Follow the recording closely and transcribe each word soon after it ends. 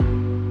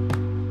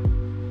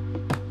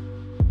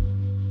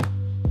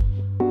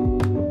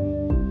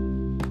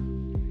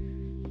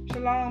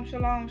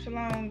Shalom,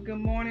 shalom. Good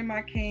morning,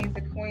 my kings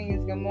and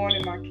queens. Good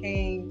morning, my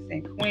kings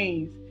and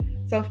queens.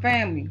 So,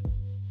 family,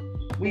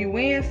 we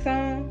win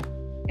some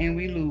and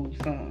we lose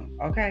some,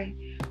 okay?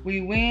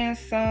 We win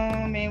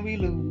some and we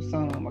lose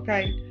some,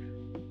 okay?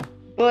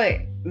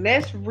 But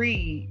let's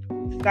read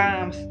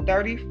Psalms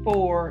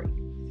 34,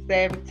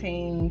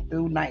 17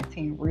 through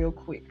 19 real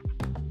quick.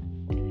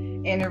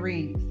 And it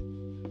reads,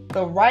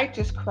 the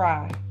righteous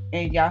cry,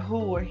 and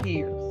Yahuwah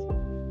hears,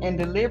 and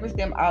delivers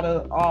them out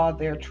of all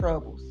their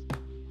troubles.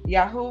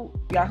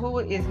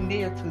 Yahuwah is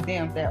near to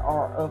them that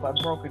are of a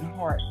broken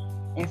heart,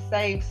 and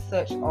saves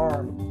such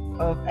are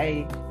of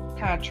a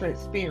contrite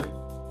spirit.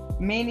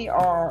 Many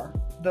are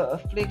the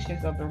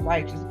afflictions of the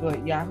righteous,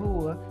 but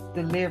Yahuwah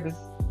delivers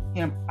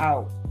him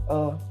out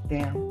of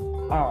them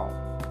all.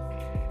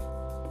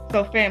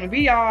 So, family,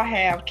 we all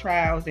have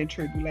trials and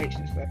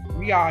tribulations.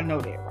 We all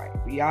know that, right?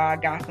 We all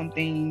got some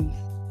things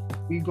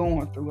we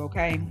going through,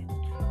 okay?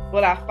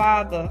 But our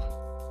Father,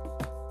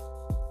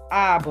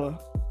 Abba,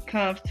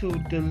 comes to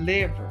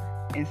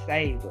deliver and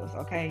save us,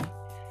 okay?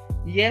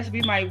 Yes,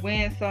 we might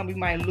win some, we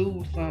might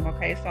lose some,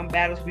 okay? Some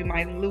battles we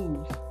might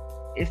lose.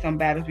 It's some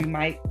battles we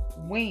might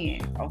win,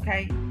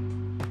 okay?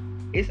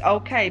 It's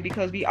okay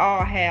because we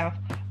all have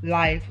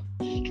life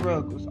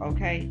struggles,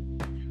 okay?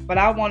 But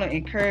I want to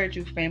encourage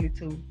you, family,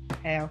 to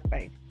have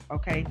faith,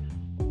 okay?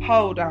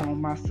 Hold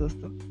on, my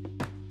sister.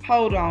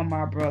 Hold on,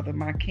 my brother,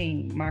 my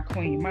king, my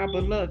queen, my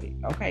beloved,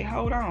 okay?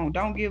 Hold on.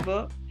 Don't give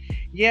up.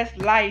 Yes,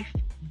 life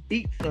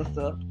beats us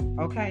up,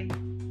 okay?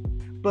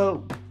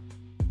 But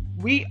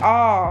we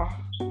all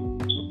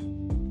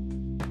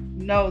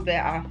know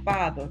that our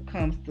Father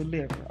comes to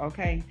deliver,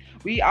 okay?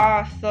 We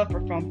all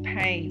suffer from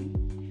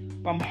pain,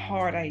 from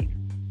heartache,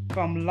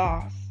 from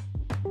loss.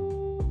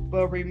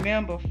 But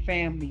remember,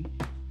 family,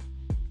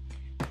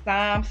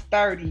 Psalms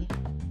 30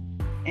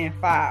 and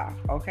 5,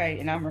 okay?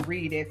 And I'm going to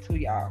read that to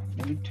y'all.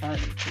 Let me turn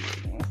it to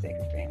it in 1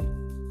 second, family.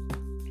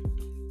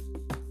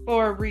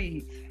 For it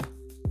reads,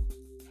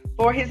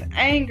 for his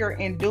anger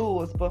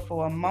endures but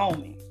for a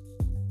moment,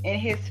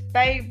 and his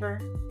favor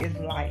is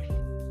life.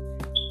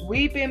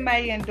 Weeping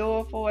may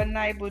endure for a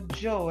night, but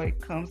joy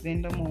comes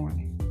in the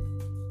morning.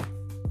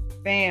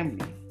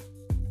 Family,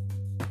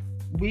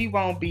 we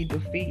won't be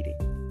defeated,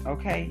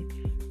 okay?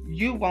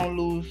 You won't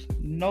lose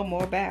no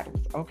more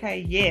battles,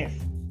 okay? Yes,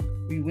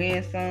 we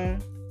win some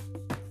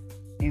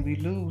and we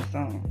lose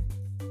some.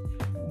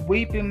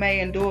 Weeping may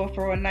endure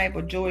for a night,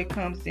 but joy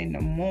comes in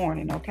the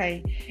morning,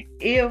 okay?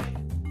 If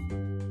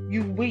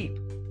you weep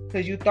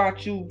because you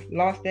thought you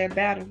lost that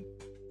battle,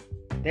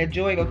 that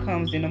joy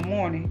comes in the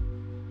morning,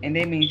 and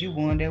that means you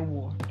won that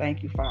war.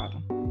 Thank you, Father.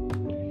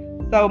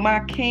 So my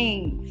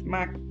kings,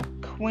 my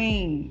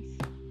queens,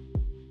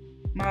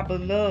 my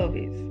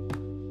beloveds,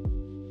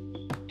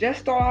 just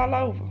start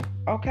all over,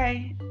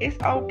 okay?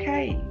 It's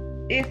okay.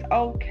 It's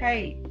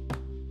okay.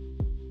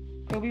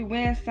 Because we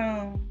win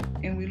some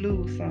and we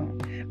lose some.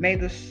 May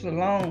the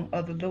shalom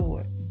of the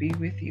Lord be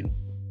with you.